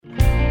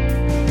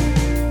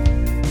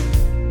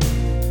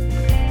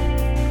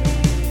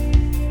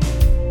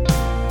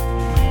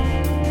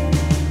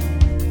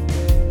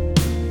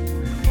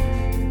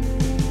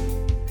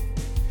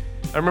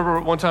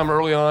remember one time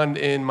early on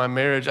in my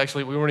marriage,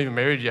 actually, we weren't even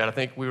married yet. I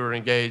think we were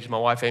engaged, my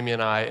wife, Amy,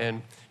 and I,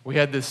 and we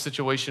had this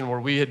situation where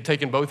we had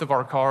taken both of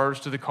our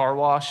cars to the car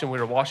wash, and we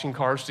were washing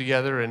cars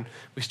together, and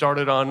we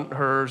started on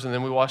hers, and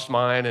then we washed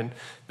mine, and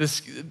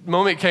this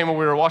moment came when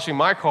we were washing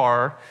my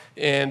car,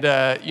 and,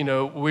 I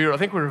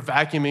think we were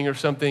vacuuming or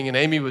something, and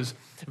Amy was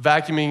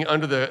vacuuming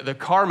under the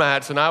car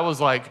mats, and I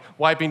was like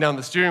wiping down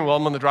the steering wheel.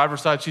 I'm on the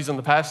driver's side, she's on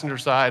the passenger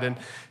side, and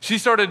she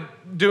started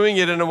doing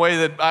it in a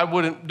way that I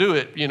wouldn't do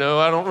it.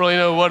 I don't really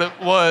know what it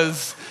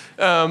was,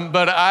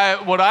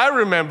 but what I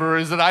remember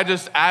is that I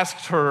just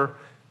asked her,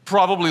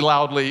 probably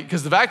loudly,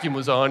 because the vacuum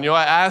was on,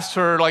 I asked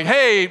her like,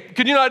 hey,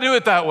 could you not do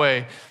it that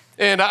way?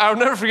 And I'll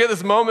never forget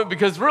this moment,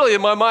 because really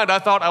in my mind, I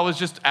thought I was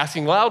just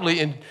asking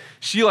loudly, and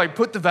she like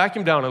put the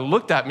vacuum down and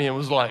looked at me and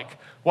was like,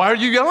 why are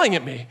you yelling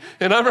at me?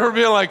 And I remember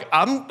being like,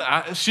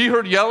 she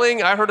heard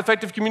yelling, I heard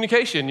effective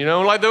communication,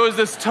 like there was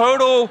this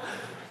total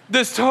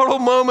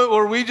moment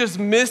where we just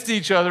missed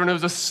each other, and it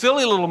was a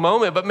silly little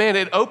moment, but man,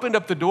 it opened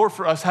up the door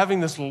for us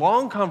having this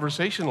long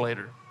conversation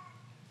later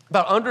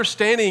about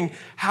understanding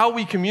how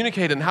we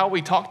communicate and how we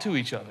talk to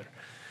each other.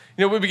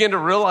 We began to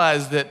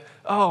realize that,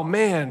 oh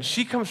man,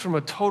 she comes from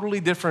a totally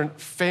different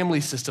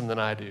family system than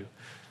I do.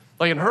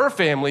 Like in her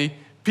family,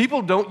 you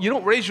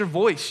don't raise your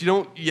voice. You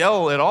don't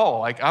yell at all.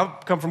 Like I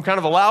come from kind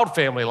of a loud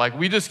family. Like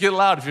we just get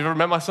loud. If you've ever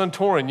met my son,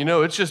 Torin,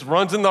 it just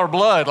runs in our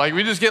blood. Like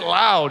we just get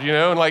loud,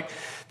 and like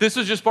this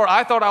was just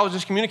I thought I was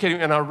just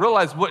communicating, and I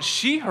realized what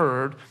she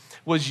heard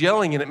was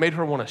yelling, and it made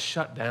her want to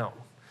shut down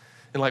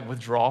and like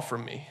withdraw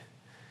from me.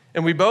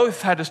 And we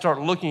both had to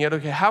start looking at,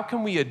 okay, how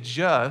can we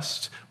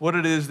adjust what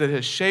it is that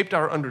has shaped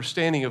our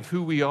understanding of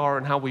who we are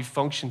and how we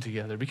function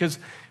together? Because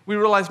we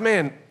realized,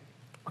 man,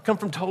 I come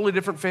from totally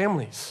different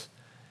families.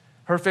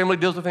 Her family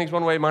deals with things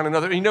one way, mine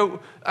another.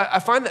 I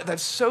find that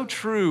that's so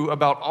true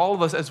about all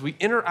of us as we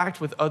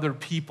interact with other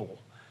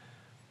people.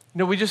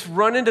 We just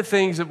run into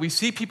things that we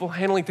see people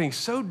handling things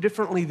so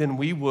differently than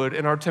we would,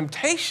 and our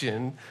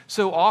temptation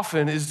so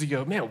often is to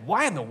go, man,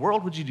 why in the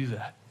world would you do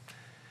that?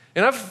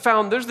 And I've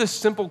found there's this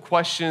simple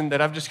question that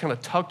I've just kind of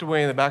tucked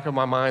away in the back of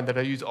my mind that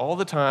I use all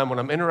the time when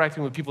I'm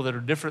interacting with people that are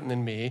different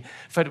than me. In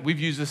fact, we've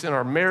used this in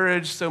our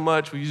marriage so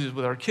much. We use it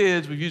with our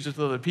kids. We've used it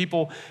with other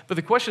people. But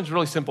the question is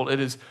really simple. It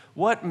is,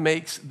 what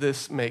makes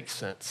this make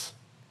sense?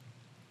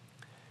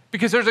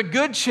 Because there's a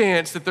good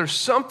chance that there's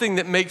something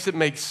that makes it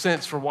make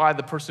sense for why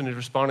the person is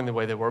responding the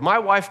way they were. My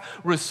wife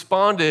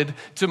responded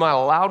to my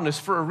loudness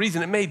for a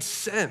reason. It made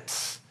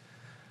sense.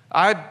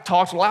 I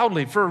talked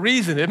loudly for a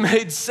reason. It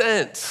made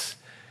sense.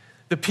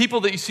 The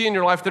people that you see in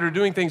your life that are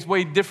doing things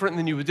way different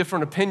than you with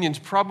different opinions,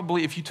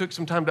 probably if you took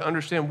some time to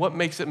understand what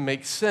makes it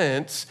make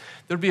sense,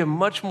 there'd be a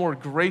much more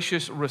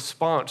gracious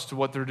response to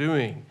what they're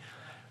doing.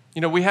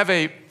 We have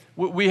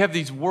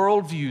these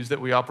worldviews that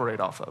we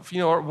operate off of.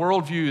 Our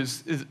worldview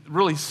is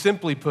really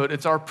simply put,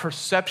 it's our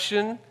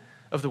perception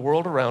of the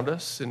world around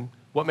us and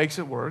what makes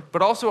it work,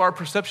 but also our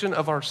perception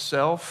of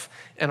ourself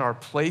and our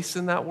place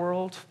in that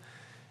world,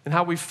 and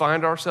how we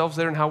find ourselves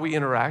there and how we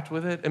interact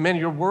with it. And man,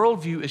 your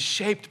worldview is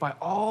shaped by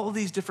all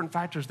these different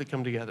factors that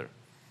come together.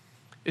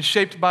 It's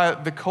shaped by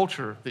the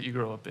culture that you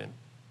grow up in.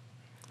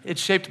 It's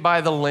shaped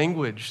by the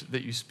language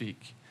that you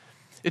speak.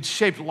 It's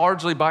shaped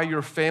largely by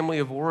your family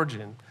of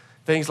origin.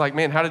 Things like,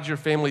 man, how did your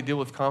family deal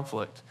with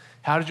conflict?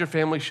 How did your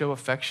family show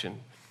affection?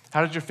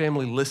 How did your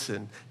family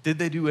listen? Did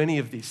they do any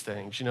of these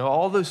things?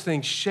 All those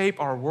things shape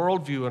our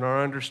worldview and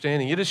our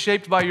understanding. It is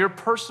shaped by your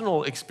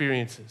personal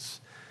experiences.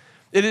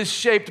 It is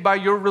shaped by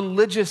your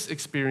religious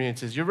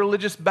experiences, your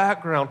religious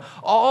background.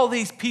 All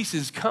these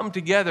pieces come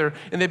together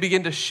and they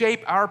begin to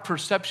shape our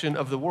perception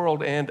of the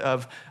world and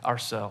of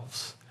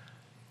ourselves.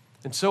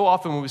 And so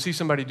often when we see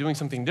somebody doing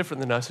something different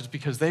than us, it's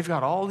because they've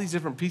got all these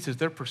different pieces.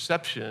 Their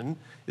perception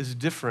is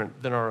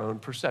different than our own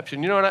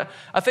perception. And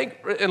I think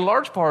in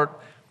large part,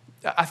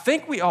 I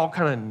think we all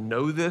kind of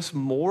know this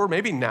more,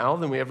 maybe now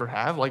than we ever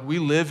have. Like we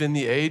live in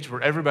the age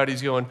where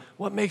everybody's going,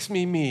 what makes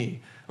me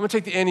me? I'm gonna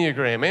take the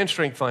Enneagram and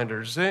Strength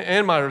Finders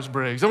and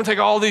Myers-Briggs. I'm gonna take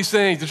all these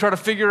things to try to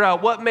figure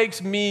out what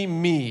makes me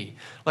me.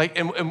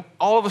 And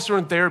all of us are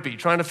in therapy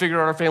trying to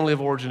figure out our family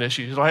of origin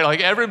issues, right?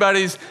 Like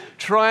everybody's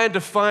trying to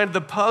find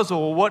the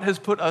puzzle, what has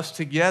put us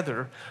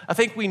together. I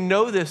think we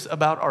know this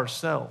about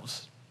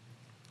ourselves.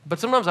 But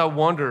sometimes I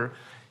wonder,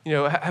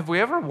 have we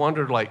ever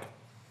wondered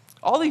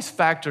all these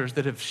factors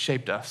that have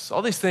shaped us,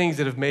 all these things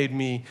that have made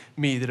me,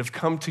 that have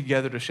come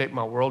together to shape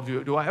my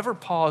worldview, do I ever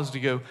pause to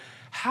go,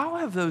 how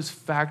have those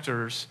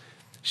factors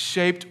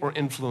shaped or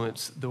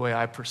influenced the way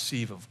I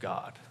perceive of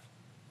God?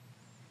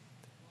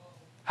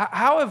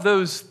 How have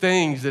those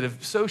things that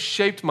have so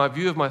shaped my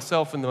view of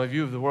myself and my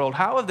view of the world,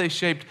 how have they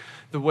shaped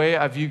the way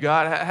I view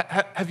God?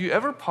 Have you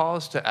ever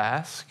paused to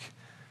ask,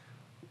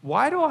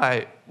 why do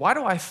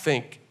I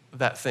think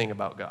that thing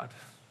about God?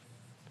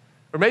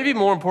 Or maybe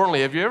more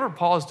importantly, have you ever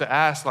paused to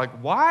ask,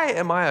 why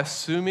am I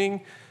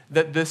assuming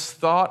that this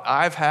thought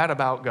I've had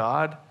about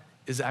God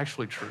is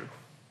actually true?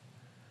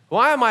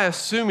 Why am I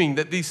assuming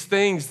that these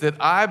things that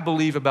I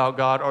believe about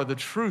God are the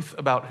truth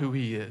about who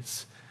he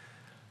is?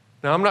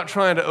 Now, I'm not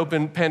trying to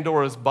open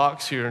Pandora's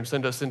box here and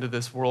send us into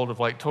this world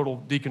of like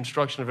total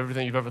deconstruction of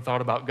everything you've ever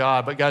thought about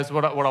God. But guys,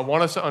 what I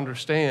want us to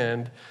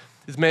understand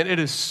is, man, it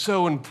is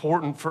so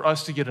important for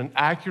us to get an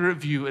accurate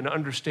view and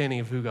understanding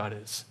of who God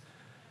is.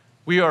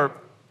 We're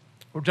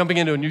jumping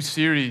into a new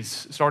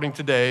series starting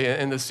today,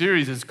 and the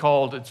series is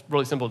called, it's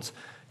really simple, it's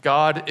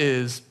God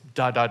is ...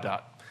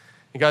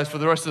 And guys, for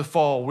the rest of the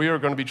fall, we are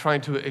going to be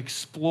trying to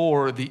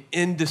explore the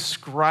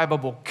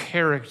indescribable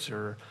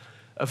character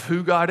of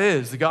who God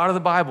is, the God of the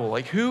Bible.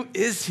 Like, who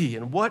is he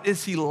and what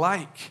is he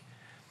like?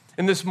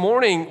 And this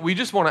morning, we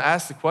just want to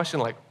ask the question,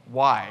 like,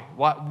 why?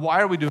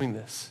 Why are we doing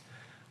this?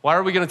 Why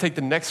are we going to take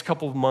the next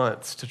couple of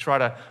months to try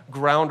to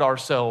ground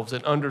ourselves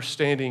in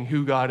understanding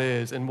who God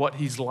is and what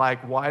he's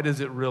like? Why does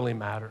it really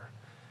matter?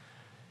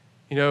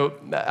 You know,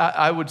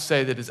 I would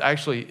say that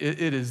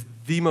it is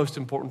the most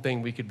important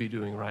thing we could be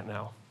doing right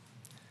now.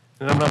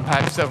 And I'm going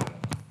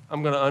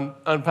to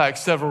unpack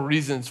several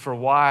reasons for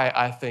why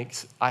I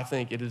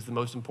think it is the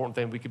most important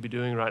thing we could be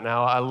doing right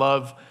now. I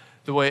love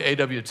the way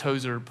A.W.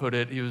 Tozer put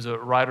it. He was a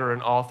writer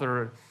and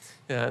author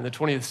in the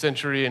 20th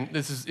century, and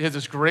he has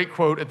this great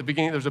quote at the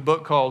beginning. There's a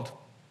book called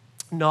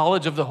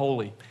Knowledge of the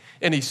Holy,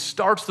 and he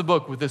starts the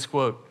book with this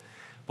quote: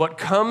 "What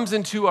comes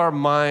into our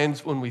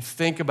minds when we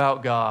think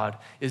about God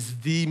is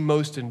the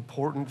most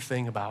important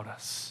thing about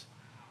us."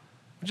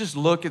 Just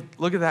look at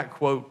that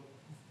quote.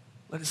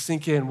 Let it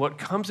sink in. What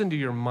comes into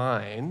your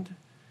mind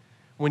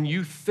when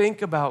you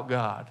think about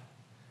God?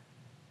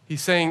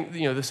 He's saying,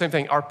 the same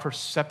thing, our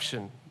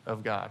perception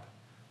of God.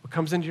 What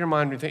comes into your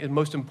mind when you think the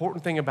most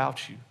important thing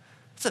about you?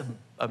 It's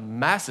a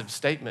massive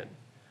statement.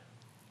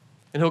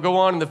 And he'll go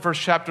on in the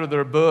first chapter of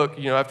their book,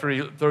 after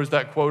he throws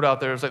that quote out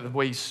there, it's like the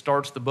way he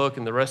starts the book,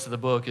 and the rest of the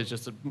book is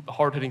just a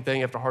hard-hitting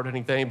thing after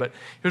hard-hitting thing. But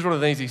here's one of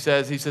the things he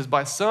says. He says,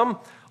 by some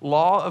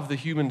law of the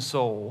human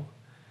soul,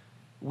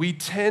 we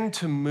tend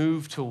to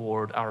move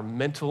toward our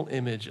mental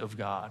image of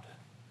God.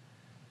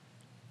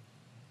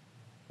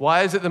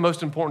 Why is it the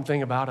most important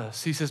thing about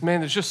us? He says,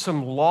 man, there's just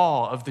some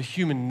law of the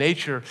human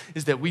nature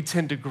is that we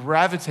tend to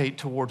gravitate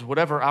towards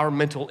whatever our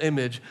mental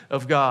image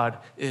of God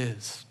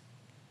is.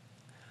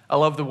 I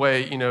love the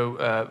way,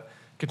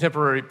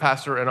 contemporary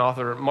pastor and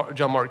author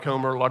John Mark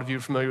Comer, a lot of you are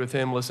familiar with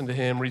him, listen to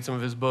him, read some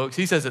of his books.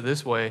 He says it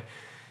this way: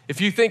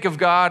 if you think of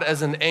God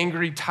as an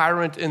angry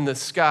tyrant in the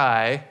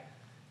sky,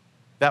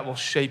 that will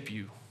shape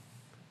you.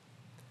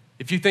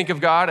 If you think of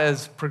God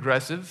as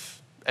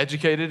progressive,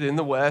 educated in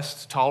the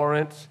West,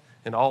 tolerant,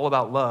 and all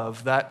about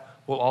love, that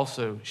will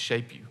also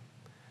shape you.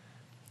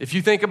 If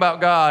you think about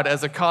God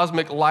as a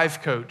cosmic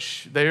life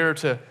coach, there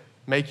to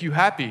make you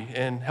happy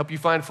and help you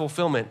find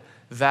fulfillment,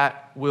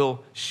 that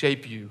will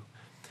shape you.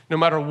 No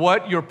matter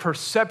what your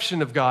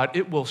perception of God,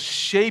 it will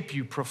shape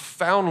you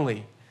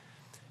profoundly.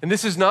 And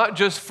this is not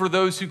just for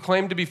those who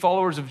claim to be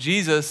followers of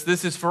Jesus.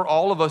 This is for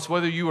all of us,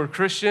 whether you are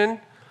Christian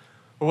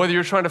or whether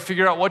you're trying to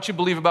figure out what you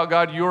believe about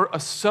God. Your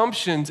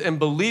assumptions and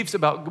beliefs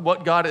about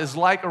what God is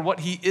like or what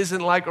he isn't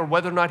like or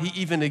whether or not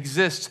he even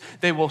exists,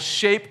 they will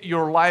shape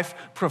your life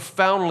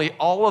profoundly.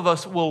 All of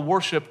us will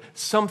worship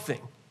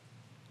something.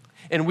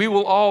 And we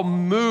will all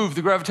move.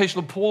 The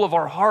gravitational pull of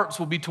our hearts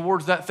will be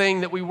towards that thing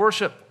that we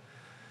worship.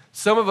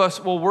 Some of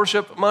us will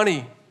worship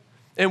money,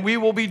 and we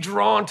will be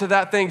drawn to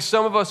that thing.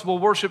 Some of us will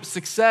worship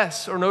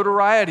success or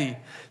notoriety.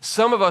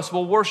 Some of us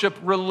will worship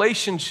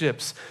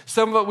relationships.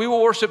 We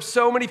will worship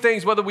so many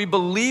things, whether we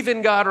believe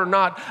in God or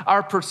not.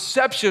 Our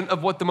perception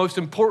of what the most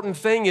important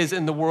thing is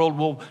in the world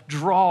will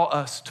draw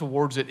us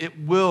towards it. It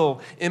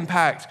will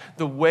impact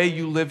the way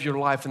you live your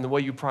life and the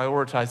way you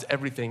prioritize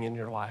everything in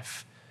your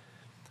life.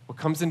 What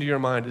comes into your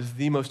mind is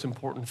the most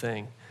important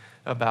thing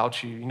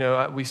about you.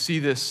 We see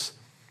this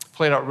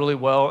played out really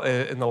well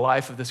in the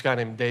life of this guy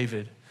named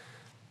David.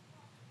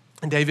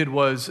 And David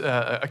was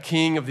a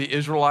king of the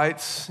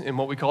Israelites in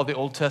what we call the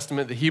Old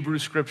Testament, the Hebrew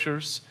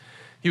Scriptures.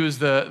 He was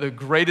the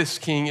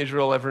greatest king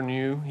Israel ever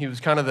knew. He was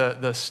kind of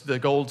the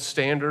gold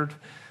standard.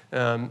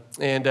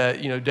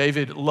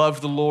 David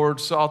loved the Lord,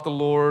 sought the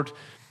Lord,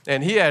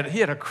 and he had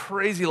a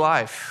crazy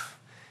life.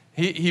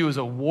 He was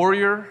a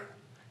warrior.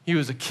 He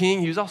was a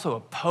king. He was also a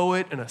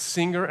poet and a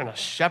singer and a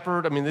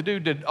shepherd. I mean, the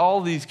dude did all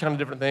these kind of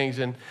different things.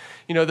 And,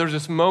 there's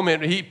this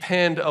moment, he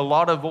penned a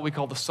lot of what we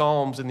call the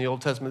Psalms in the Old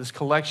Testament, this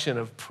collection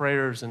of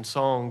prayers and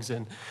songs.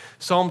 And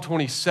Psalm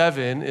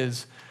 27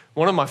 is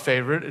one of my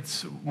favorite.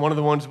 It's one of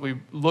the ones we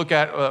look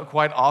at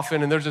quite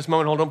often. And there's this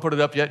moment, don't put it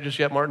up just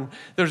yet, Martin.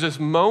 There's this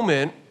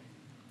moment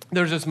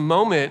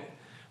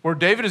where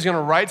David is going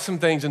to write some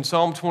things in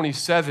Psalm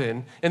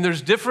 27. And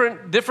there's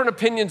different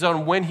opinions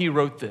on when he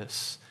wrote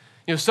this.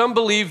 Some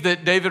believe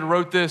that David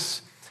wrote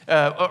this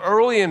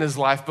early in his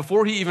life,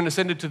 before he even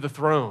ascended to the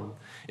throne,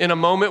 in a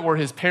moment where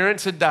his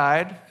parents had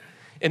died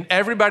and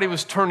everybody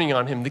was turning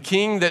on him. The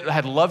king that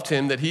had loved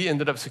him, that he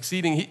ended up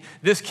succeeding,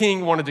 this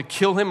king wanted to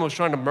kill him, was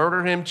trying to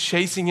murder him,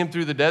 chasing him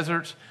through the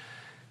desert.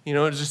 It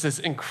was just this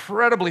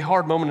incredibly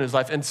hard moment in his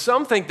life. And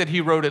some think that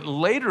he wrote it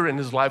later in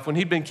his life when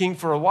he'd been king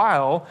for a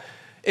while.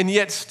 And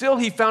yet still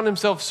he found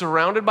himself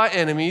surrounded by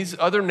enemies,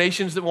 other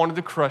nations that wanted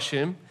to crush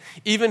him.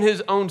 Even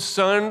his own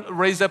son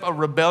raised up a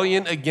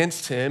rebellion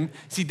against him.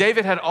 See,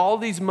 David had all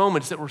these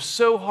moments that were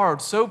so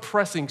hard, so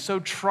pressing, so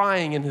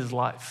trying in his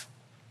life.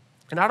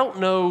 And I don't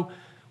know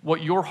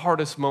what your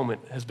hardest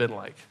moment has been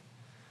like,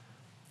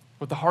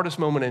 what the hardest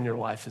moment in your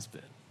life has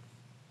been.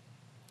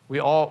 We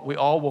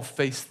all will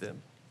face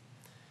them.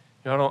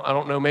 You know, I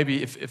don't know,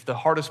 maybe if the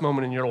hardest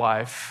moment in your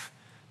life,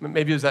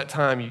 maybe it was that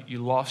time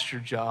you lost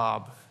your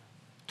job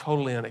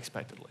totally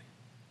unexpectedly.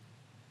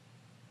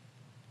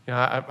 You know,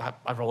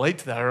 I relate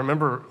to that. I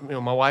remember,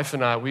 my wife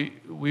and I, we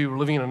were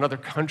living in another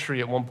country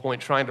at one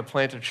point trying to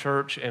plant a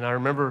church, and I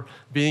remember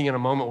being in a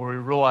moment where we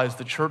realized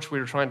the church we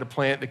were trying to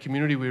plant, the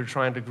community we were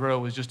trying to grow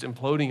was just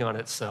imploding on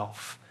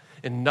itself,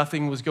 and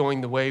nothing was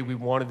going the way we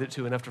wanted it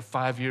to, and after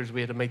 5 years,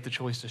 we had to make the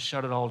choice to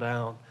shut it all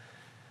down.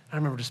 I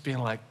remember just being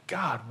like,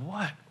 God,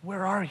 what?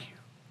 Where are you?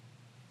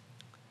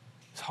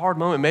 It's a hard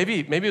moment. Maybe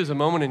it was a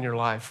moment in your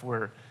life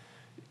where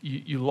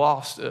you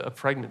lost a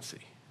pregnancy.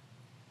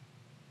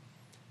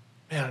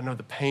 Man, I know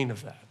the pain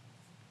of that.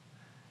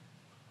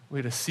 We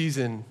had a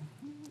season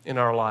in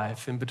our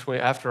life in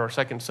between, after our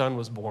second son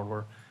was born,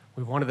 where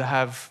we wanted to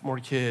have more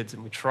kids,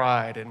 and we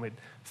tried, and we had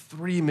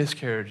 3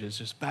 miscarriages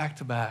just back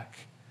to back.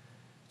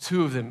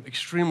 2 of them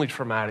extremely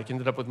traumatic,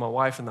 ended up with my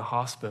wife in the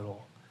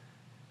hospital.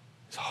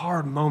 It's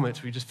hard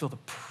moments where you just feel the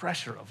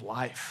pressure of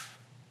life.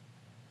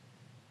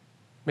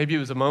 Maybe it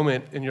was a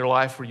moment in your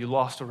life where you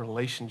lost a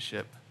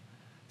relationship,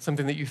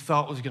 something that you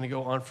thought was going to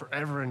go on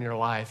forever in your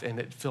life, and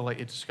it felt like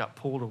it just got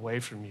pulled away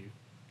from you.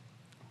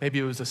 Maybe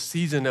it was a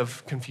season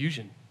of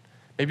confusion.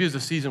 Maybe it was a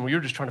season where you're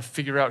just trying to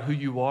figure out who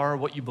you are,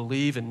 what you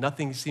believe, and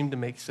nothing seemed to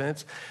make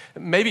sense.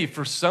 Maybe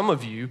for some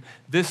of you,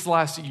 this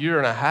last year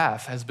and a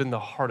half has been the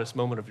hardest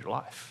moment of your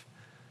life.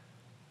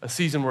 A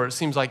season where it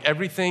seems like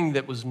everything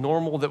that was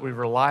normal that we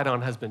relied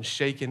on has been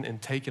shaken and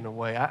taken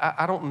away.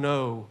 I don't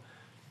know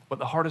what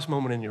the hardest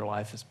moment in your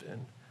life has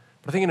been.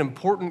 But I think an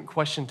important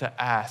question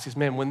to ask is,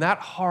 man, when that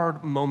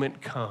hard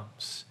moment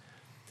comes,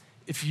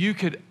 if you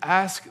could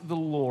ask the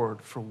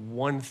Lord for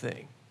one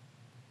thing,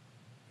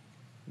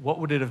 what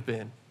would it have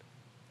been?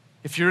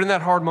 If you're in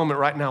that hard moment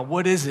right now,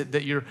 what is it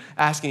that you're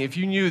asking? If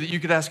you knew that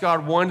you could ask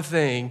God one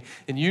thing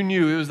and you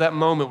knew it was that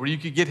moment where you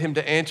could get him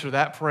to answer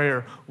that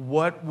prayer,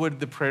 what would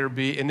the prayer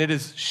be? And it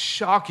is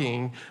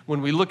shocking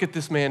when we look at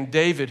this man,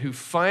 David, who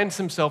finds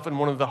himself in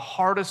one of the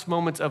hardest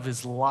moments of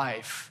his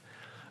life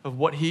of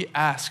what he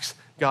asks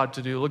God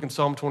to do. Look in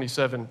Psalm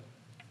 27,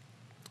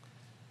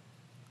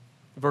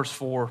 verse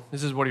 4.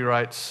 This is what he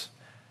writes.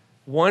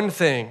 One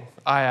thing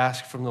I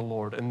ask from the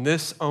Lord, and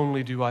this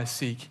only do I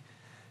seek,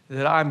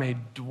 that I may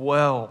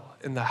dwell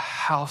in the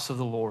house of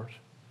the Lord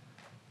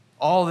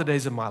all the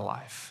days of my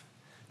life,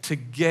 to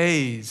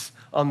gaze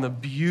on the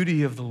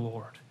beauty of the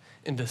Lord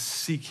and to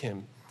seek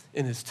him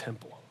in his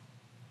temple.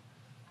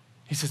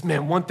 He says,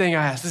 man, one thing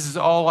I ask, this is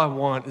all I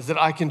want, is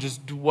that I can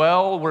just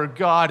dwell where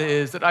God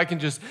is, that I can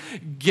just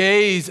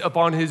gaze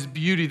upon his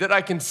beauty, that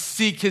I can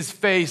seek his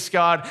face,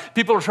 God.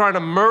 People are trying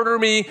to murder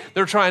me.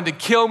 They're trying to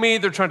kill me.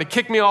 They're trying to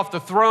kick me off the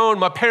throne.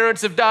 My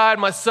parents have died.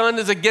 My son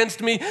is against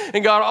me.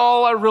 And God,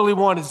 all I really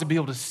want is to be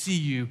able to see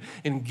you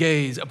and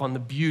gaze upon the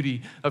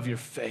beauty of your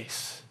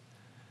face.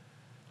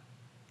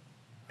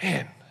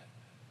 Man,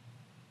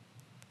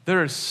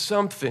 there's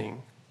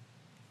something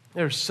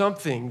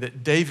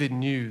that David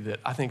knew that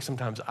I think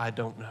sometimes I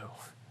don't know.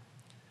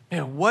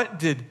 Man, what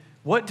did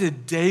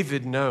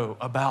David know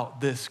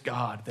about this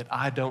God that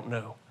I don't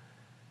know?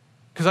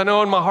 Because I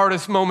know in my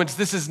hardest moments,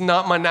 this is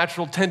not my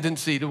natural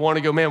tendency to want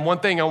to go, man, one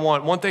thing I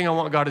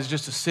want, God, is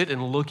just to sit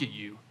and look at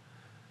you.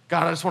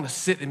 God, I just want to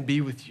sit and be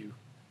with you.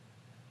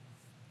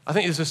 I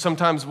think this is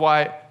sometimes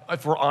why,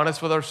 if we're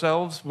honest with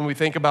ourselves, when we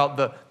think about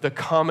the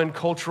common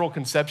cultural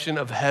conception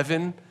of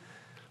heaven,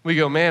 we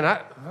go, man,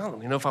 I don't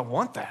even know if I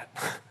want that.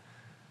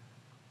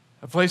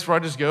 A place where I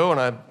just go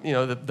and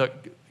the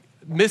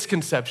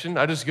misconception,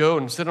 I just go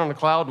and sit on a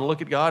cloud and look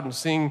at God and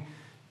sing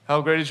how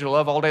great is your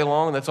love all day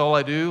long, and that's all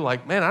I do.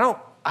 Like, man, I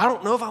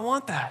don't know if I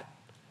want that.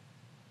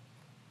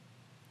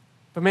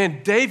 But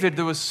man, David,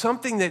 there was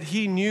something that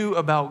he knew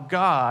about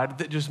God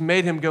that just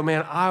made him go,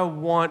 man, I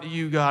want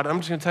you, God. I'm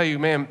just going to tell you,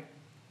 man,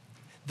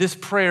 this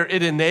prayer,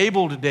 it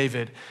enabled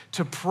David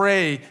to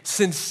pray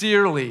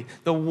sincerely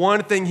the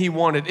one thing he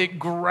wanted. It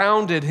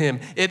grounded him.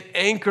 It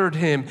anchored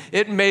him.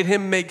 It made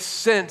him make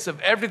sense of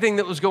everything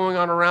that was going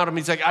on around him.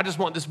 He's like, I just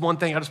want this one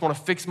thing. I just want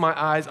to fix my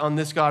eyes on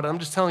this God. I'm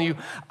just telling you,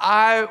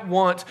 I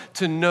want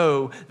to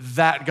know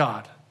that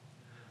God.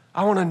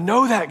 I want to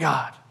know that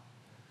God.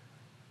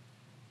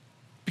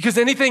 Because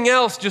anything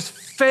else just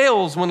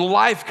fails when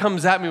life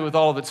comes at me with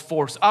all of its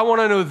force. I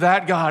want to know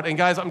that God. And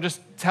guys, I'm just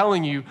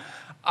telling you,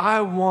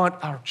 I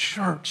want our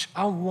church,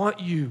 I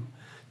want you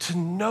to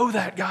know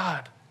that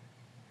God.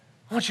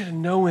 I want you to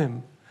know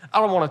him. I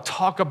don't want to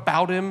talk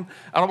about him.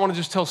 I don't want to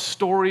just tell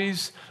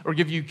stories or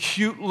give you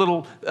cute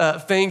little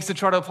things to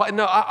try to apply.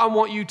 No, I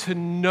want you to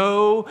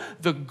know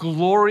the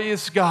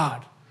glorious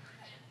God.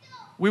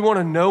 We want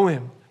to know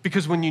him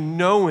because when you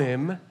know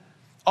him,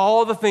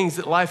 all the things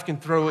that life can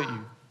throw at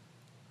you,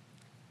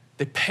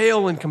 They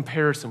pale in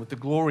comparison with the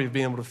glory of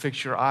being able to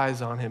fix your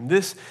eyes on him.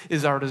 This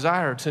is our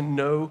desire, to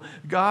know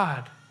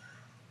God.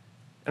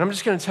 And I'm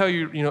just going to tell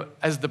you,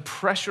 as the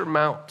pressure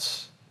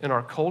mounts in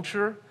our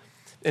culture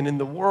and in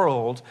the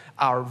world,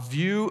 our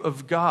view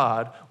of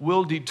God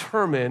will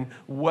determine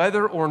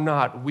whether or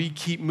not we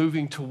keep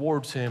moving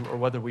towards him or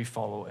whether we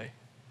fall away.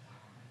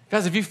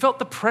 Guys, have you felt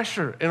the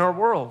pressure in our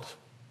world?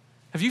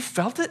 Have you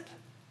felt it?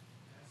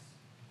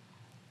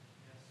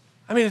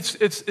 I mean,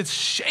 it's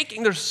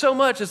shaking. There's so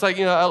much. It's like,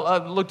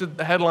 I looked at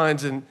the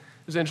headlines and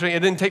it was interesting. It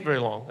didn't take very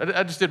long.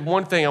 I just did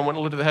one thing. I went and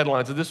looked at the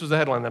headlines, and this was the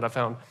headline that I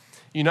found.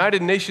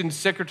 United Nations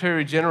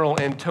Secretary General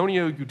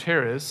Antonio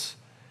Guterres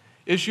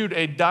issued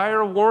a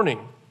dire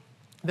warning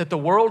that the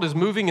world is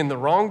moving in the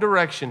wrong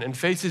direction and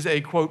faces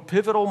a, quote,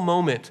 pivotal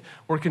moment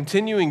where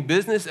continuing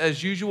business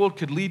as usual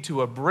could lead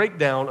to a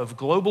breakdown of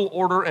global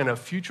order and a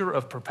future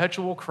of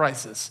perpetual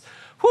crisis.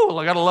 Whew,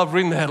 I gotta love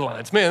reading the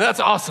headlines. Man,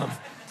 that's awesome.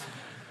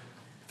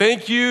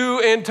 Thank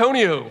you,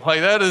 Antonio.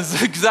 That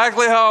is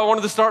exactly how I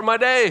wanted to start my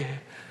day.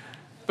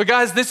 But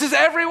guys, this is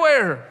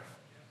everywhere.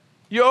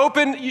 You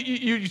open,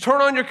 you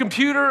turn on your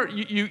computer,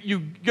 you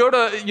go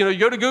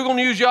to Google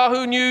News,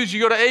 Yahoo News,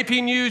 you go to AP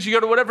News, you go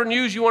to whatever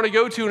news you want to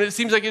go to, and it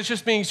seems like it's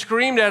just being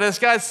screamed at us.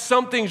 Guys,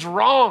 something's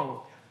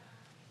wrong.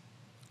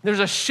 There's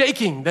a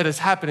shaking that is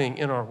happening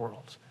in our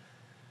world.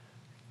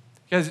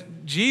 Guys,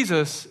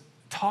 Jesus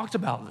talked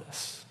about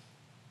this.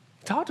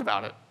 He talked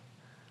about it.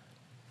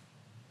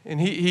 And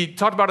he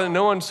talked about it in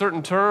no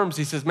uncertain terms.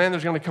 He says, man,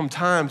 there's going to come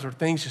times where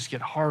things just get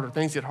harder.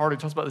 Things get harder.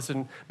 He talks about this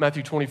in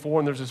Matthew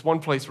 24, and there's this one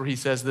place where he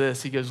says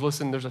this. He goes,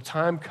 listen, there's a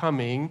time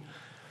coming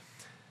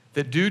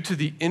that due to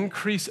the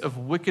increase of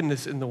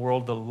wickedness in the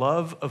world, the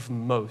love of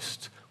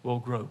most will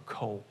grow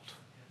cold.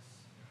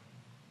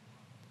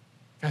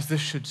 Guys,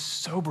 this should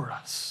sober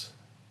us.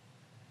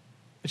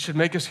 It should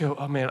make us go,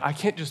 oh man, I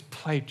can't just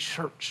play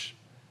church.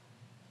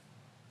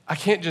 I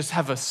can't just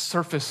have a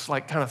surface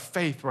kind of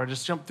faith where I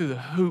just jump through the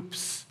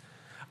hoops.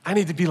 I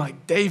need to be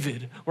like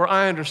David, where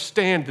I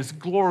understand this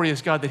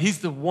glorious God, that he's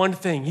the one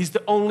thing, he's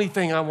the only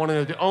thing I want to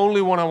know, the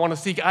only one I want to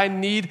seek. I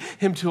need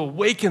him to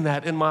awaken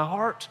that in my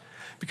heart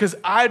because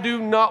I do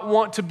not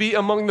want to be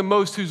among the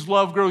most whose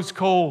love grows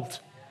cold.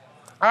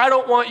 I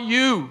don't want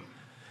you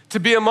to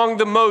be among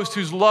the most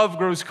whose love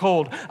grows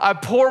cold. I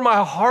pour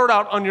my heart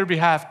out on your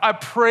behalf. I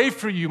pray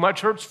for you, my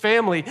church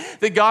family,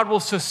 that God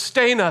will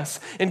sustain us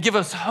and give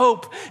us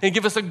hope and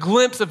give us a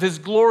glimpse of his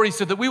glory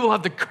so that we will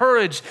have the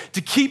courage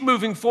to keep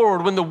moving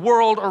forward when the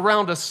world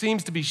around us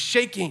seems to be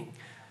shaking.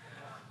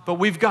 But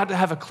we've got to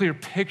have a clear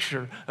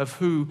picture of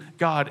who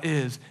God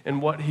is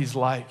and what he's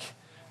like.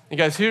 And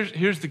guys,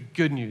 here's the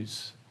good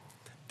news.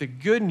 The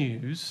good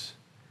news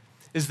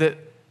is that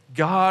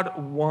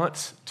God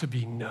wants to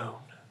be known.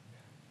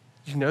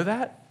 Do you know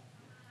that?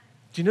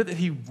 Do you know that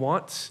he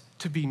wants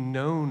to be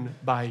known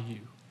by you?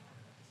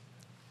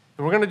 And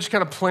we're going to just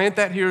kind of plant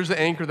that here as the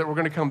anchor that we're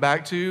going to come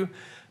back to,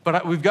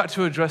 but we've got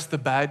to address the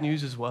bad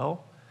news as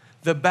well.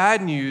 The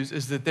bad news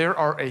is that there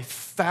are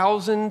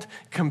 1,000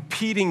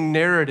 competing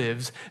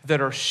narratives that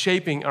are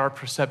shaping our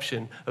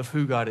perception of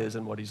who God is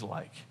and what he's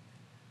like.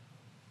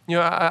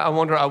 I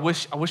wonder, I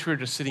wish we were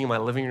just sitting in my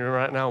living room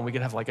right now and we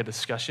could have a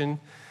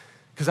discussion,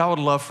 because I would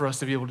love for us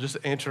to be able to just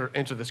answer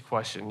this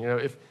question.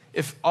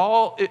 If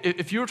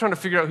you were trying to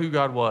figure out who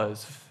God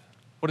was,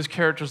 what his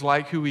character's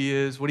like, who he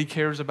is, what he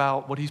cares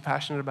about, what he's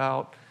passionate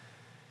about,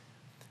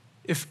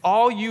 if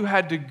all you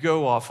had to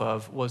go off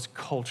of was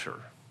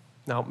culture,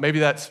 now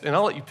maybe and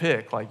I'll let you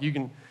pick,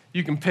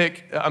 you can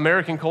pick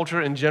American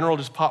culture in general,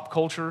 just pop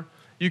culture.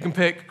 You can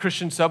pick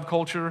Christian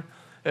subculture.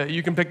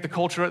 You can pick the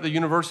culture at the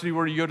university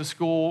where you go to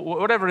school,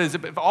 whatever it is.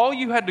 If all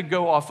you had to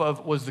go off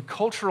of was the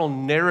cultural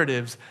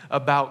narratives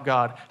about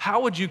God,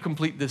 how would you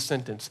complete this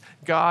sentence?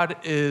 God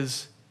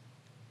is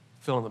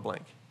fill in the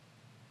blank.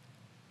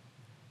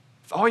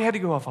 If all you had to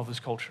go off of was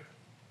culture.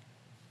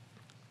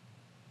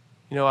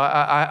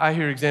 I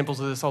hear examples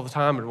of this all the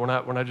time, and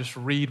when I just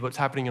read what's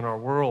happening in our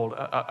world,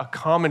 a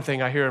common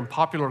thing I hear in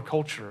popular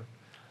culture,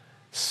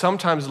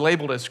 sometimes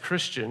labeled as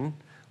Christian,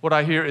 what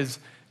I hear is,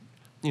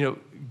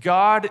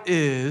 God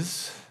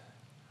is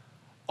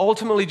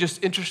ultimately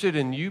just interested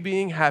in you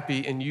being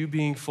happy and you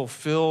being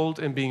fulfilled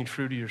and being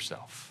true to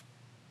yourself.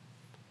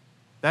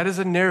 That is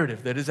a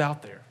narrative that is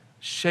out there,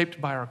 shaped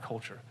by our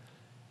culture.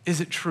 Is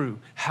it true?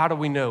 How do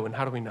we know and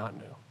how do we not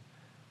know?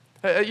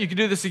 You could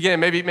do this again.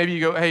 Maybe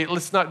you go, hey,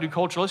 let's not do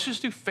culture. Let's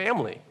just do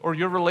family or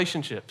your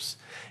relationships.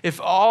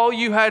 If all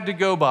you had to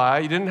go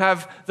by, you didn't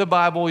have the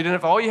Bible,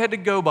 all you had to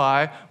go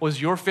by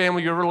was your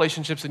family, your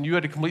relationships, and you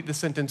had to complete the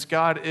sentence,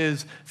 God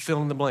is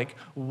fill in the blank,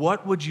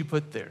 what would you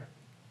put there?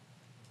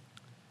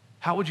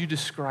 How would you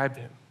describe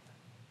him?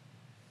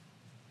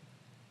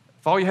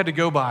 If all you had to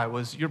go by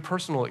was your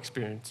personal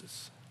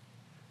experiences,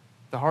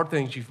 the hard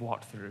things you've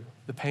walked through,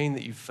 the pain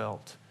that you've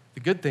felt,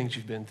 the good things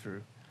you've been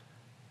through,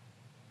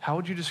 how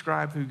would you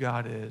describe who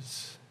God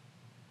is?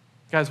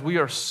 Guys, we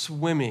are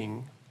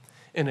swimming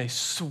in a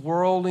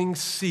swirling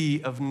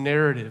sea of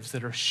narratives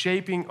that are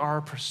shaping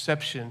our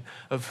perception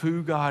of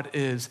who God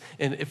is.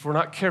 And if we're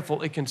not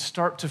careful, it can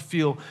start to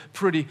feel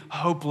pretty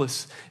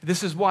hopeless.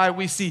 This is why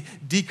we see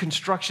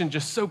deconstruction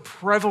just so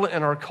prevalent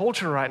in our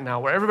culture right now,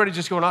 where everybody's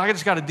just going, I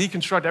just got to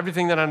deconstruct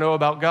everything that I know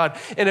about God.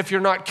 And if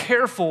you're not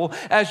careful,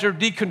 as you're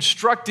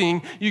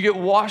deconstructing, you get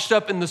washed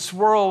up in the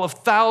swirl of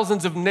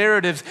thousands of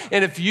narratives.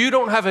 And if you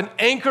don't have an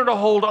anchor to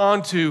hold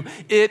on to,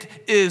 it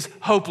is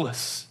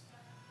hopeless.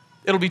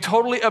 It'll be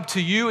totally up to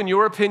you and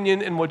your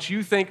opinion and what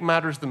you think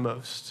matters the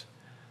most.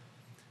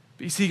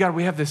 But you see, God,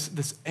 we have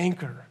this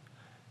anchor.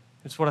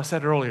 It's what I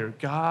said earlier.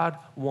 God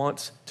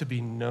wants to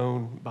be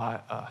known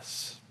by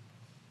us.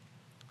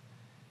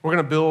 We're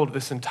going to build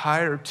this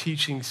entire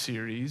teaching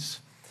series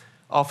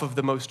off of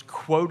the most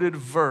quoted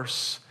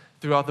verse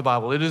throughout the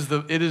Bible. It is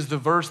the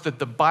verse that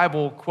the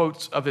Bible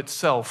quotes of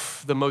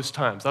itself the most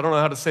times. I don't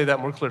know how to say that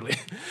more clearly.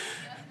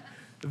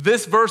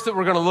 This verse that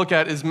we're going to look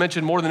at is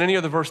mentioned more than any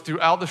other verse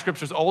throughout the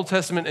scriptures, Old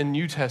Testament and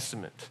New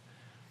Testament.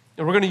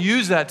 And we're going to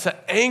use that to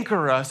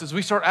anchor us as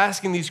we start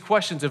asking these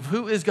questions of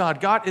who is God?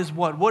 God is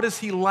what? What is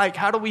he like?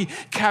 How do we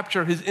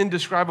capture his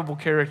indescribable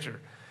character?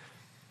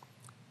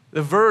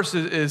 The verse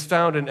is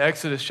found in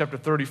Exodus chapter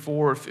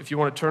 34. If you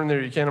want to turn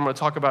there, you can. I'm going to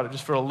talk about it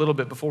just for a little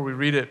bit before we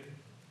read it.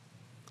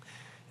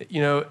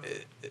 You know,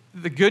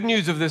 the good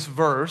news of this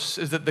verse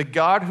is that the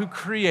God who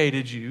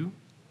created you,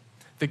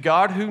 the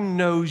God who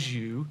knows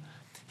you,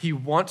 he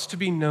wants to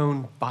be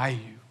known by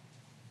you.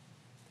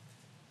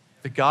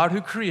 The God who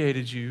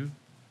created you,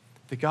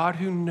 the God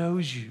who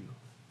knows you,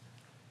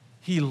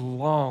 he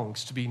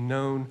longs to be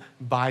known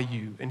by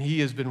you. And he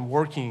has been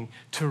working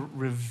to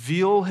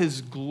reveal his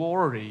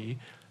glory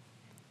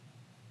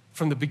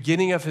from the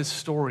beginning of his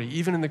story,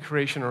 even in the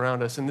creation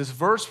around us. And this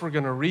verse we're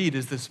going to read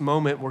is this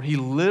moment where he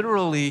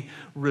literally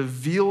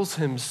reveals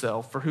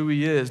himself for who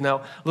he is. Now,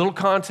 a little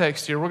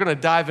context here. We're going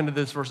to dive into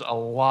this verse a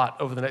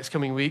lot over the next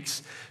coming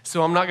weeks.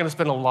 So I'm not going to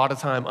spend a lot of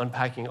time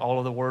unpacking all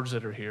of the words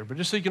that are here. But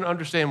just so you can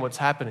understand what's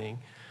happening,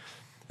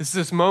 this is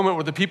this moment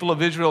where the people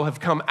of Israel have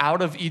come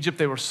out of Egypt.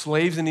 They were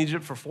slaves in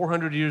Egypt for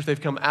 400 years. They've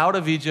come out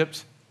of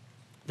Egypt.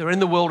 They're in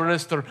the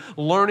wilderness. They're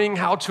learning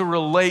how to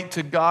relate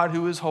to God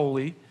who is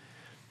holy.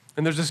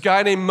 And there's this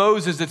guy named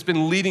Moses that's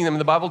been leading them. And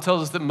the Bible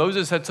tells us that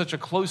Moses had such a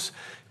close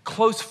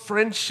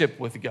friendship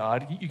with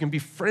God. You can be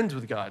friends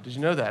with God. Did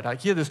you know that? Like,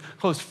 he had this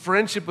close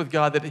friendship with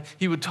God that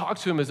he would talk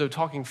to him as though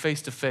talking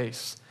face to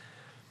face.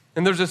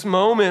 And there's this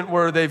moment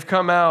where they've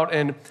come out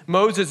and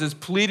Moses is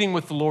pleading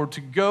with the Lord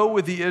to go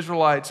with the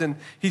Israelites. And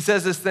he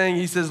says this thing.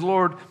 He says,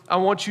 Lord, I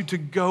want you to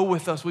go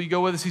with us. Will you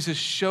go with us? He says,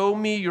 show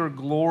me your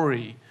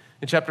glory.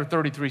 In chapter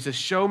 33, he says,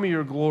 show me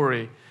your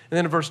glory. And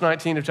then in verse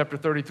 19 of chapter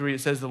 33,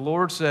 it says, the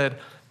Lord said,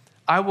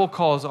 I will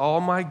cause all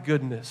my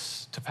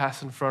goodness to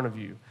pass in front of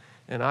you,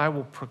 and I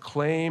will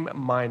proclaim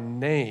my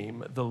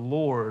name, the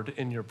Lord,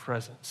 in your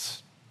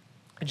presence.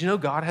 Did you know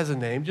God has a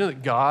name? Did you know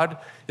that God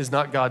is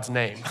not God's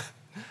name?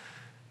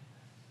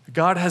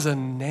 God has a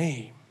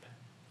name.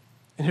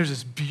 And here's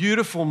this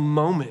beautiful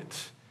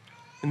moment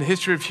in the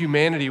history of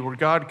humanity where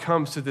God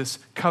comes to this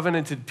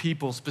covenanted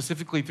people,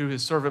 specifically through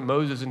his servant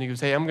Moses, and he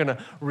goes, hey, I'm going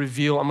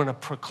to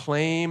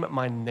proclaim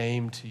my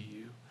name to you.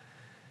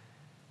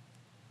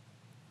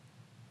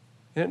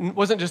 And it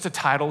wasn't just a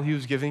title he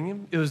was giving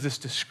him. It was this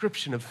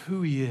description of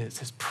who he is,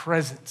 his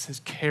presence, his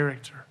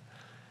character.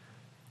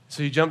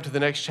 So you jump to the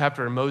next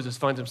chapter, and Moses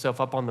finds himself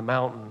up on the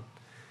mountain.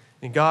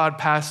 And God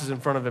passes in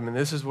front of him, and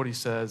this is what he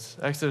says.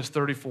 Exodus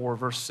 34,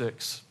 verse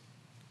 6.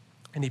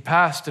 And he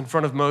passed in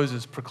front of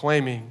Moses,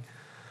 proclaiming,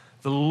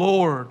 the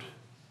Lord,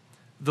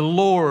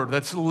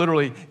 that's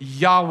literally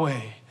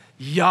Yahweh,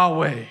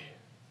 Yahweh,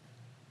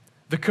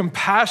 the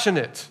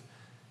compassionate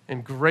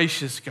and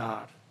gracious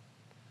God,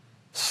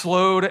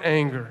 slow to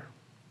anger,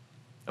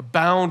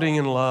 abounding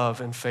in love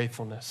and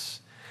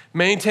faithfulness,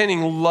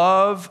 maintaining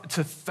love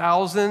to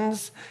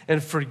thousands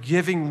and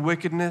forgiving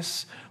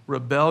wickedness,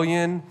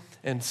 rebellion,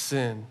 and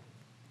sin.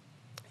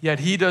 Yet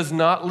he does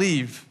not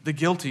leave the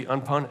guilty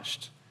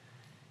unpunished.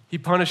 He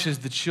punishes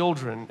the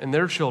children and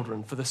their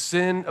children for the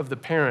sin of the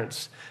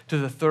parents to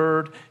the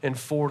third and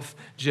fourth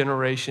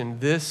generation.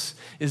 This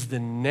is the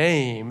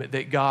name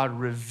that God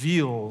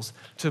reveals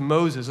to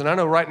Moses. And I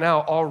know right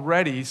now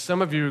already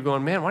some of you are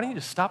going, man, why don't you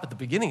just stop at the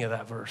beginning of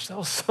that verse? That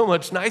was so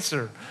much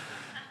nicer.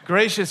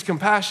 Gracious,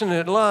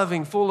 compassionate,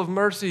 loving, full of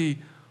mercy.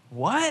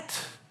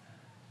 What?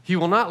 He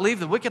will not leave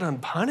the wicked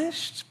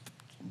unpunished?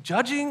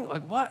 Judging?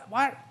 Like what?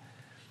 Why?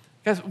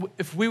 Guys,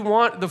 if we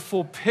want the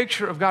full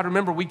picture of God,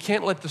 remember, we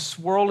can't let the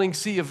swirling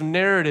sea of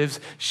narratives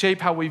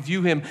shape how we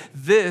view him.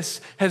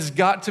 This has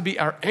got to be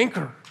our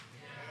anchor.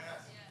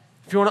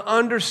 If you want to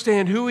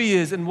understand who he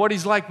is and what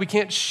he's like, we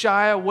can't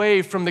shy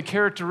away from the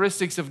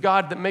characteristics of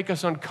God that make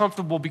us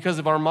uncomfortable because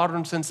of our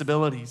modern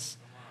sensibilities.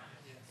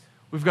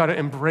 We've got to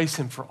embrace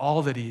him for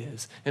all that he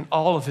is and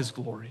all of his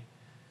glory.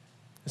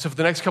 And so for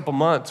the next couple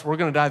months, we're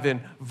going to dive in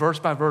verse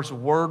by verse,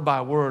 word by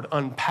word,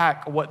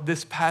 unpack what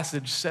this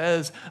passage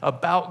says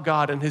about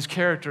God and his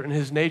character and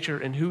his nature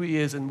and who he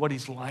is and what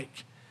he's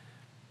like.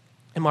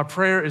 And my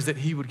prayer is that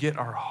he would get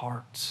our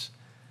hearts.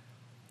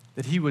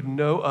 that he would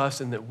know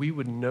us and that we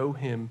would know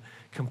him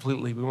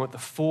completely. We want the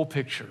full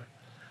picture,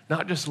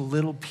 not just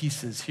little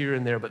pieces here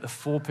and there, but the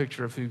full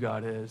picture of who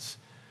God is.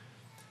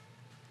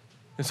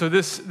 And so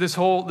this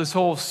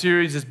whole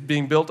series is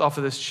being built off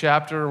of this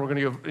chapter, and we're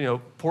going to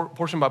go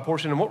portion by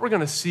portion. And what we're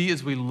going to see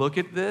as we look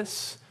at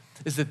this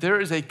is that there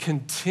is a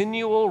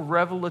continual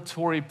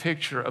revelatory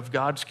picture of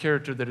God's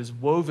character that is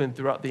woven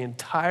throughout the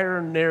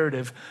entire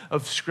narrative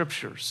of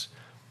Scriptures.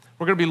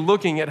 We're going to be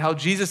looking at how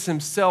Jesus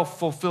himself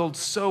fulfilled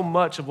so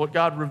much of what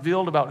God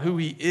revealed about who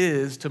he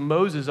is to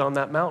Moses on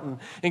that mountain.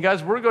 And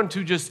guys, we're going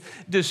to just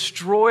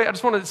destroy, I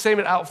just want to say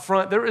it out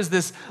front, there is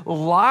this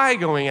lie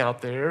going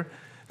out there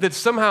that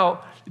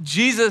somehow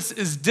Jesus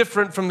is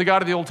different from the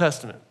God of the Old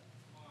Testament.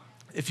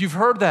 If you've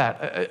heard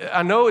that,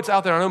 I know it's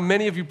out there. I know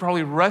many of you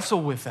probably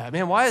wrestle with that.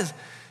 Man, why is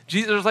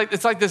Jesus,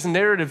 it's like this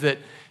narrative that,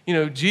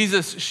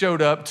 Jesus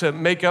showed up to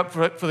make up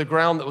for the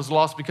ground that was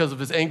lost because of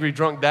his angry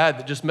drunk dad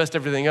that just messed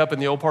everything up in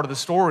the old part of the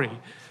story.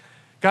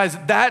 Guys,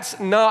 that's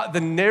not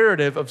the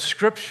narrative of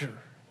Scripture.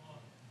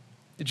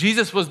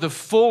 Jesus was the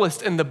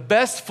fullest and the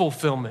best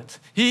fulfillment.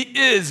 He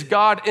is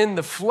God in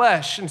the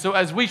flesh. And so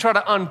as we try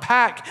to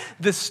unpack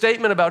this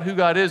statement about who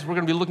God is, we're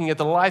going to be looking at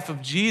the life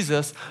of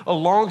Jesus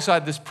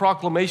alongside this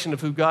proclamation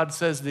of who God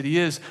says that he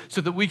is, so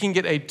that we can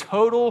get a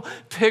total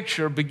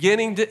picture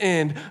beginning to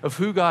end of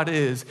who God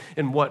is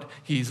and what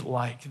he's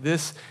like.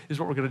 This is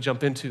what we're going to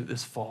jump into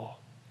this fall.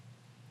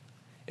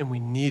 And we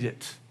need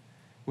it.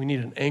 We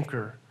need an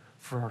anchor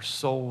for our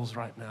souls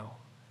right now.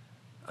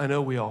 I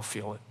know we all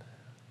feel it.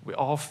 We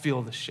all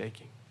feel the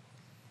shaking.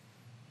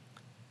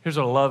 Here's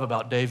what I love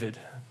about David.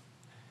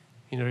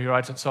 He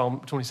writes in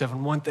Psalm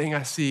 27, one thing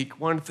I seek,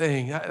 one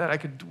thing, that I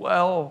could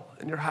dwell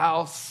in your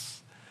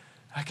house.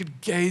 I could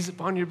gaze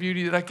upon your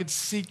beauty, that I could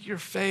seek your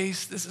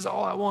face. This is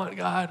all I want,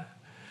 God.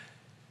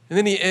 And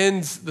then he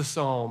ends the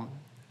psalm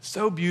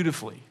so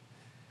beautifully.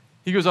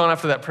 He goes on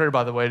after that prayer,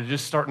 by the way, to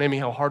just start naming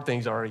how hard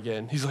things are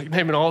again. He's like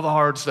naming all the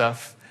hard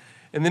stuff.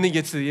 And then he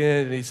gets to the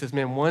end and he says,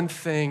 man, one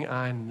thing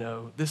I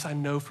know, this I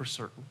know for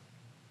certain.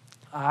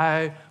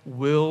 I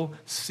will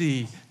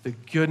see the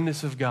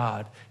goodness of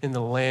God in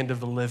the land of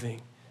the living.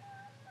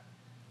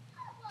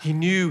 He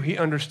knew, he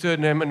understood,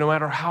 and no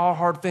matter how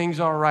hard things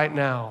are right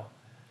now,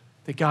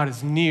 that God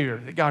is near,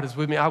 that God is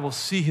with me. I will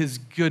see his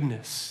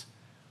goodness.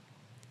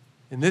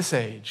 In this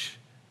age,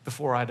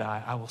 before I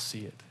die, I will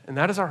see it. And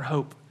that is our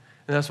hope,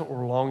 and that's what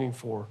we're longing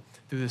for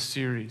through this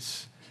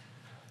series.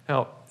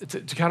 Now,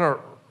 to kind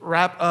of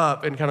wrap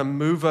up and kind of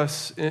move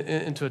us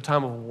into a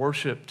time of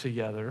worship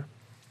together,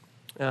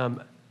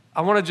 I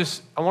want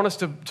us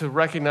to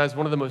recognize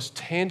one of the most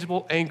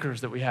tangible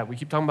anchors that we have. We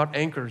keep talking about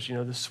anchors,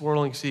 the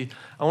swirling sea.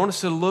 I want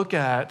us to look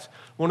at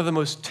one of the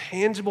most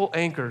tangible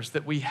anchors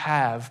that we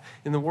have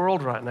in the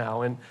world right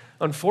now. And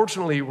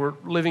unfortunately, we're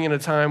living in a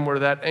time where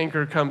that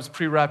anchor comes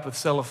pre-wrapped with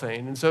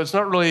cellophane. And so it's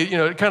not really,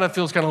 it kind of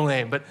feels kind of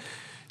lame. But,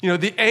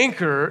 the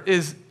anchor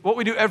is what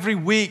we do every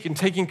week in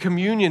taking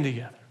communion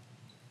together.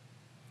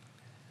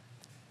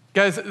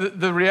 Guys,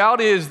 the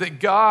reality is that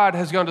God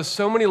has gone to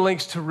so many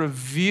lengths to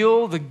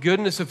reveal the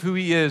goodness of who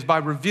he is by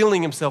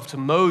revealing himself to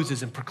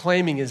Moses and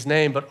proclaiming his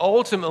name. But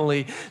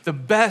ultimately, the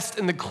best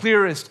and the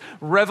clearest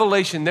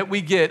revelation that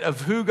we get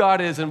of who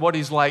God is and what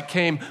he's like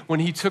came when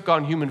he took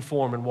on human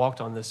form and walked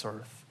on this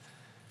earth.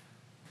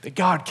 That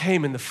God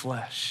came in the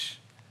flesh.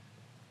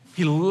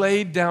 He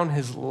laid down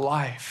his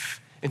life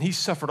and he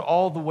suffered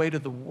all the weight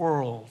of the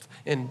world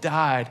and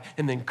died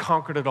and then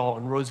conquered it all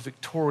and rose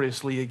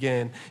victoriously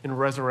again in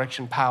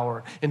resurrection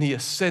power. And he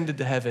ascended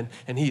to heaven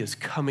and he is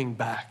coming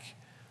back.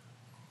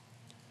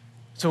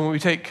 So when we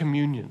take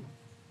communion,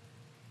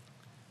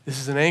 this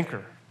is an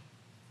anchor.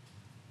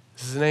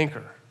 This is an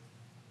anchor.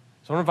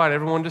 So I want to invite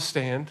everyone to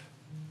stand.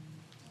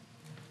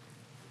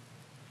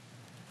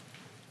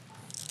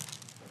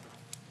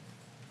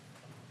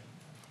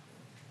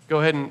 Go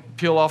ahead and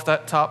peel off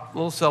that top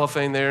little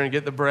cellophane there and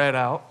get the bread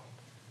out.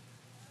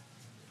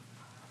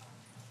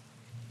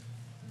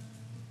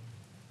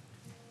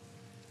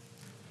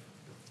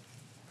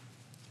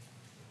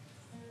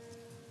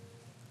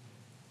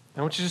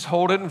 I want you to just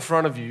hold it in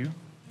front of you.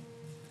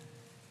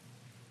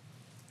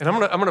 And I'm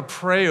gonna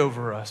pray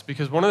over us,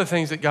 because one of the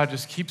things that God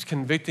just keeps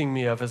convicting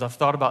me of as I've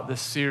thought about this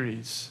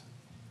series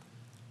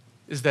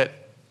is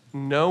that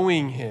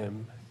knowing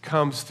him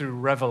comes through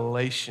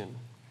revelation.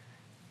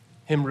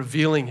 Him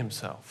revealing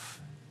himself.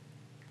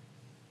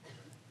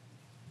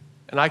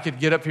 And I could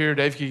get up here,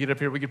 Dave could get up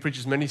here, we could preach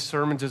as many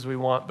sermons as we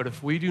want, but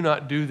if we do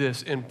not do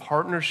this in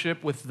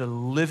partnership with the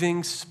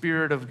living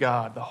Spirit of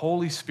God, the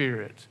Holy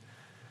Spirit,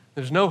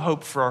 there's no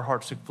hope for our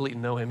hearts to completely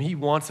know him. He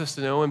wants us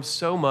to know him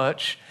so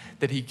much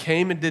that he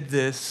came and did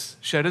this,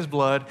 shed his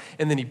blood,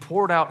 and then he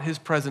poured out his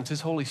presence,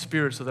 his Holy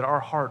Spirit, so that our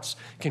hearts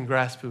can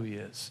grasp who he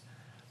is.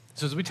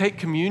 So as we take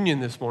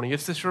communion this morning,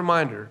 it's this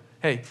reminder,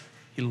 hey,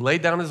 he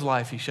laid down his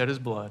life, he shed his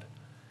blood.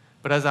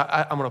 But as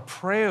I'm going to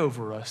pray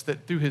over us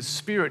that through his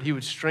Spirit, he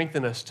would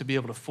strengthen us to be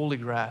able to fully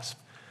grasp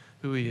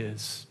who he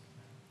is.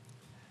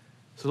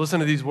 So listen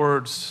to these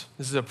words.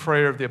 This is a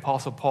prayer of the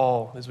Apostle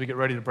Paul as we get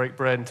ready to break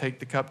bread and take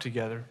the cup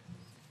together.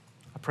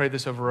 I pray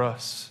this over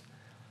us.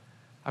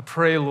 I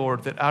pray,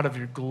 Lord, that out of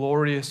your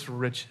glorious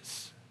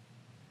riches,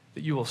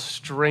 that you will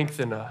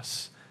strengthen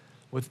us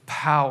with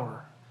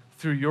power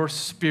through your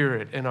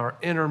Spirit in our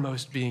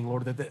innermost being,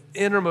 Lord, that the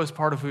innermost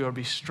part of who we are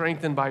be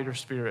strengthened by your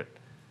Spirit,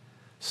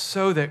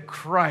 so that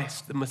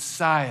Christ, the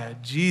Messiah,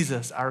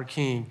 Jesus, our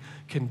King,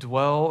 can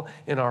dwell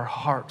in our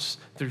hearts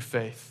through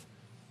faith.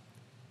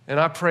 And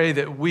I pray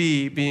that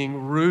we,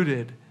 being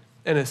rooted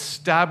and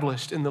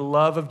established in the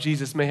love of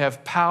Jesus, may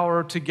have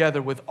power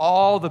together with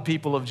all the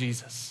people of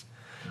Jesus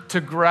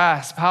to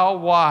grasp how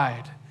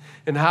wide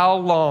and how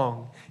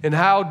long and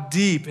how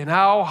deep and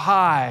how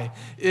high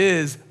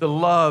is the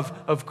love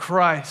of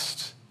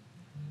Christ.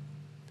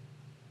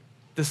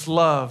 This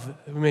love,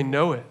 we may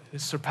know it,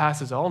 it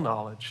surpasses all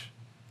knowledge.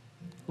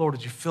 Lord,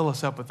 would you fill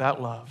us up with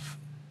that love,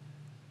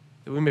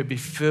 that we may be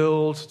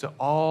filled to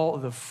all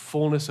the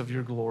fullness of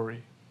your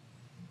glory.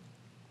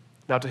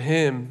 Now to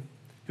him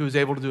who is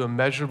able to do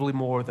immeasurably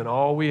more than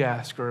all we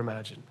ask or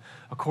imagine,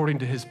 according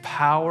to his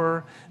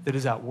power that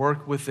is at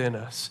work within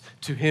us,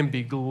 to him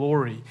be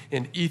glory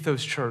in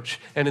Ethos Church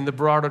and in the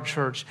broader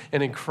church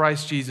and in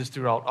Christ Jesus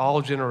throughout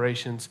all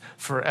generations,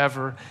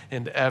 forever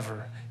and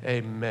ever.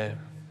 Amen.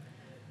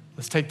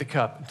 Let's take the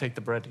cup and take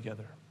the bread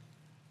together.